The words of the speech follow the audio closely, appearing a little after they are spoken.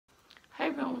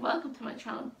everyone, welcome to my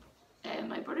channel.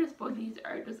 My brother's buggies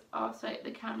are just offside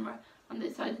the camera and they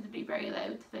decided to be very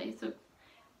loud today, so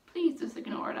please just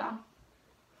ignore that.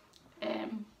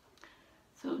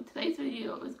 So today's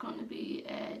video is going to be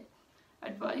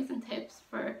advice and tips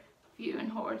for viewing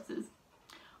horses.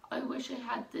 I wish I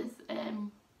had this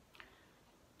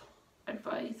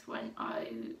advice when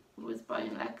I was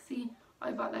buying Lexi.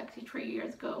 I bought Lexi 3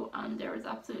 years ago and there was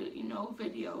absolutely no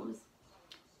videos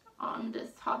on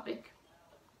this topic,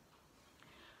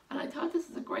 and I thought this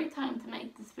is a great time to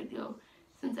make this video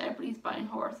since everybody's buying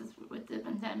horses with the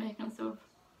pandemic and stuff.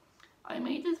 I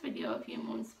made this video a few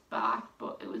months back,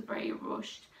 but it was very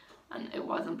rushed and it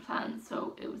wasn't planned,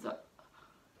 so it was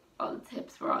all the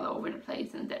tips were all over the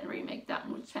place and it didn't really make that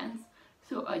much sense.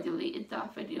 So I deleted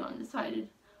that video and decided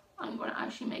I'm going to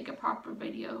actually make a proper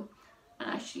video and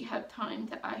actually have time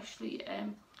to actually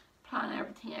plan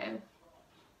everything out.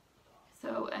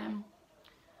 So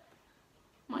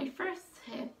my first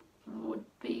tip would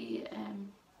be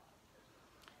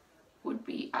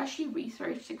actually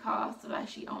research the cost of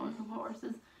actually owning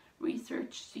horses.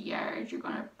 Research the yard you're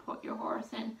going to put your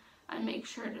horse in and make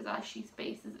sure there's actually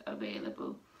spaces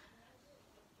available.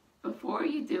 Before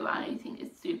you do anything,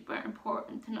 it's super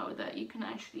important to know that you can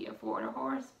actually afford a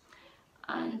horse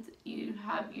and you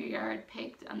have your yard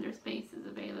picked and there's spaces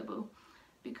available,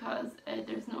 because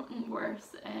there's nothing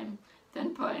worse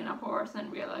than buying a horse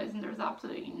and realising there's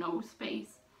absolutely no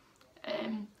space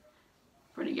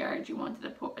for the yard you wanted to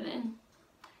put it in.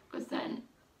 Because then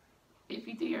if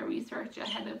you do your research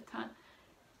ahead of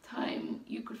time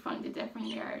you could find a different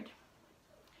yard.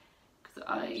 Because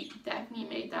I definitely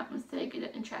made that mistake. I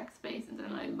didn't check space, and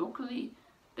then luckily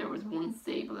there was one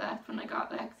stable left when I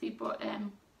got Lexi, but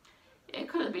it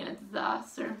could have been a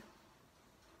disaster.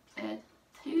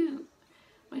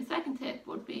 My second tip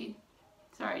would be,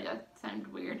 sorry that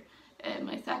sounded weird,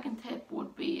 my second tip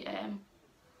would be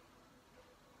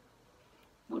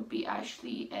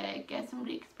actually get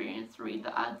somebody experienced to read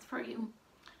the ads for you,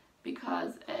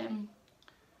 because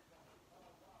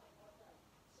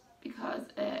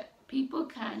people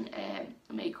can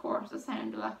make horses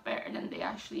sound a lot better than they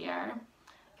actually are,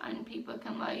 and people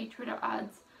can lie through their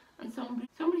ads, and somebody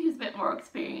who's a bit more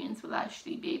experienced will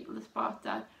actually be able to spot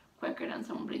that quicker than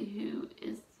somebody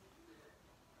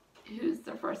who's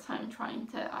their first time trying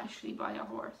to actually buy a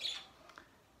horse.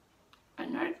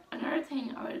 Another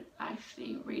thing I would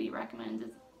actually really recommend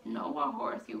is know what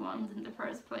horse you want in the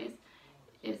first place.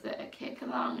 Is it a kick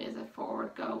along? Is it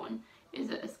forward going? Is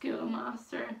it a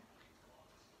schoolmaster?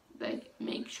 Like,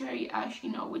 make sure you actually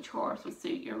know which horse will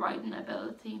suit your riding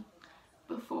ability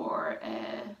before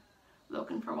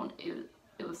looking for one. It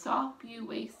will stop you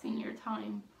wasting your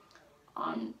time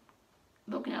on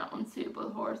looking at unsuitable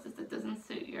horses that doesn't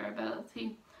suit your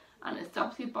ability, and it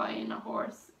stops you buying a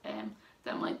horse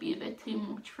that might be a bit too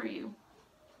much for you.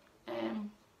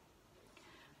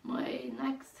 My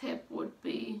next tip would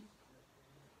be,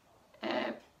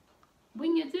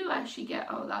 when you do actually get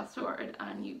all that sorted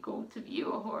and you go to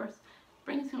view a horse,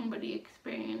 bring somebody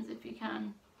experienced if you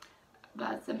can.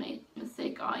 That's a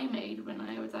mistake I made when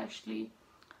I was actually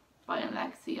buying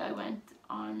Lexi. I went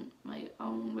on my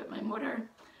own with my mother,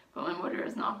 but my mother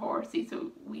is not horsey,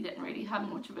 so we didn't really have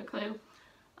much of a clue,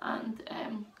 and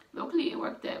luckily it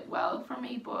worked out well for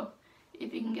me. But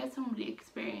if you can get somebody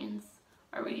experienced,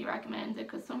 I really recommend it,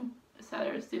 because some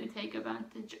sellers do take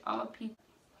advantage of people.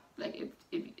 Like,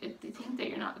 if they think that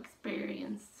you're not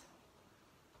experienced,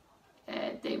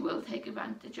 they will take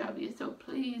advantage of you. So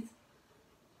please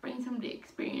bring somebody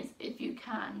experienced if you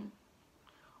can,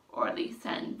 or at least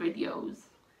send videos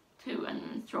to an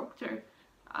instructor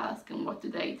asking what do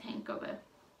they think of it.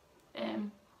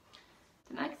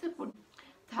 The next tip would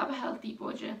to have a healthy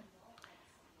budget.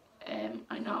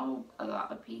 I know a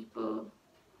lot of people,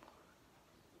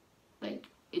 like,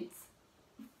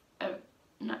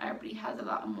 not everybody has a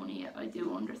lot of money. I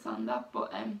do understand that,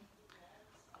 but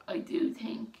I do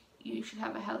think you should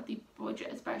have a healthy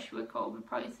budget, especially with COVID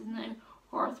prices now.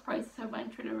 Horse prices have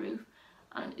went through the roof,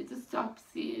 and it just stops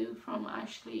you from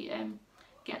actually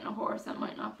getting a horse that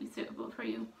might not be suitable for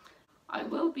you. I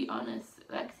will be honest,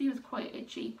 Lexi was quite a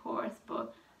cheap horse,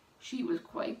 but she was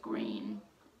quite green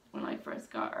when I first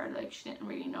got her. Like, she didn't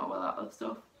really know a lot of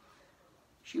stuff.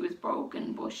 She was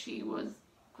broken, but she was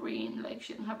green. Like,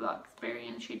 she didn't have a lot of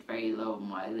experience. She had very low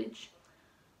mileage.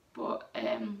 But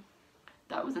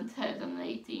that was in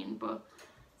 2018. But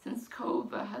since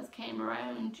COVID has came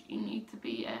around, you need to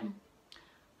be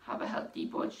have a healthy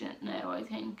budget now, I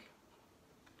think.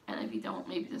 And if you don't,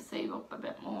 maybe just save up a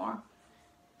bit more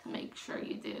to make sure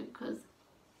you do, because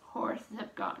horses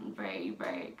have gotten very,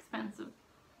 very expensive.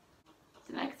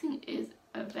 The next thing is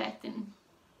a vetting.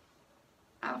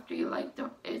 after you like the,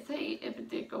 say if it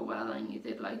did go well and you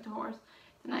did like the horse,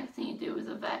 the next thing you do is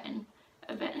a vetting.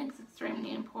 A vetting is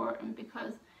extremely important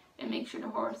because it makes sure the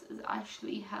horse is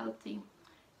actually healthy,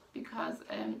 because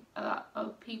a lot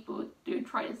of people do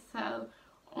try to sell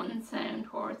unsound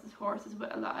horses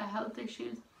with a lot of health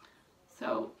issues.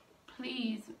 So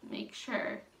please make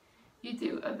sure you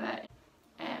do a vet.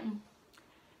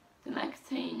 The next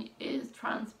thing is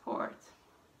transport.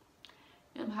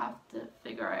 You'll have to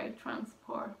figure out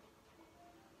transport.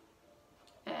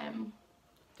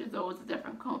 There's loads of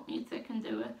different companies that can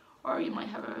do it, or you might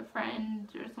have a friend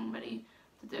or somebody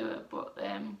to do it, but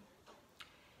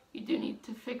you do need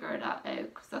to figure that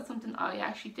out, because that's something I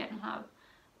actually didn't have.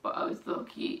 But I was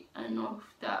lucky enough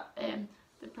that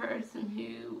the person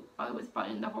who I was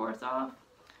buying the horse off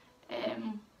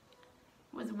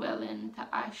was willing to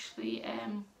actually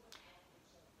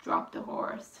drop the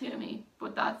horse to me,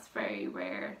 but that's very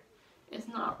rare. It's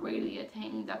not really a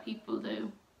thing that people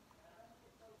do.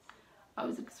 I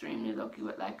was extremely lucky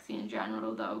with Lexi in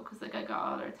general though, because like I got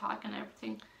all her tack and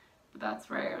everything, but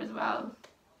that's rare as well.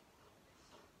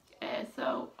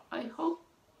 So I hope,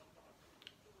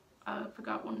 I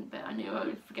forgot one bit, I knew I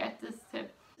would forget this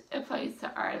tip. It applies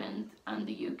to Ireland and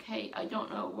the UK. I don't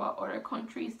know what other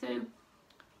countries do,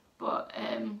 but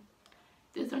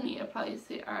this only applies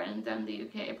to Ireland and the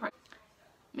UK.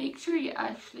 Make sure you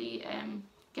actually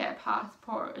get a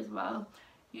passport as well.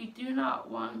 You do not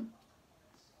want,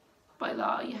 by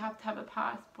law you have to have a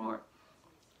passport.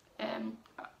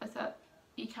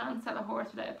 You can't sell a horse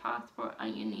without a passport,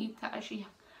 and you need to actually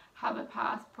have a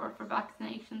passport for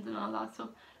vaccinations and all that stuff,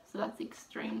 so that's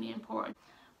extremely important.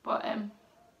 But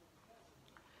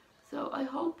so I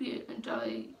hope you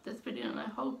enjoy this video, and I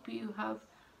hope you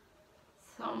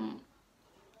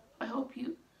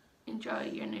enjoy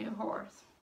your new horse.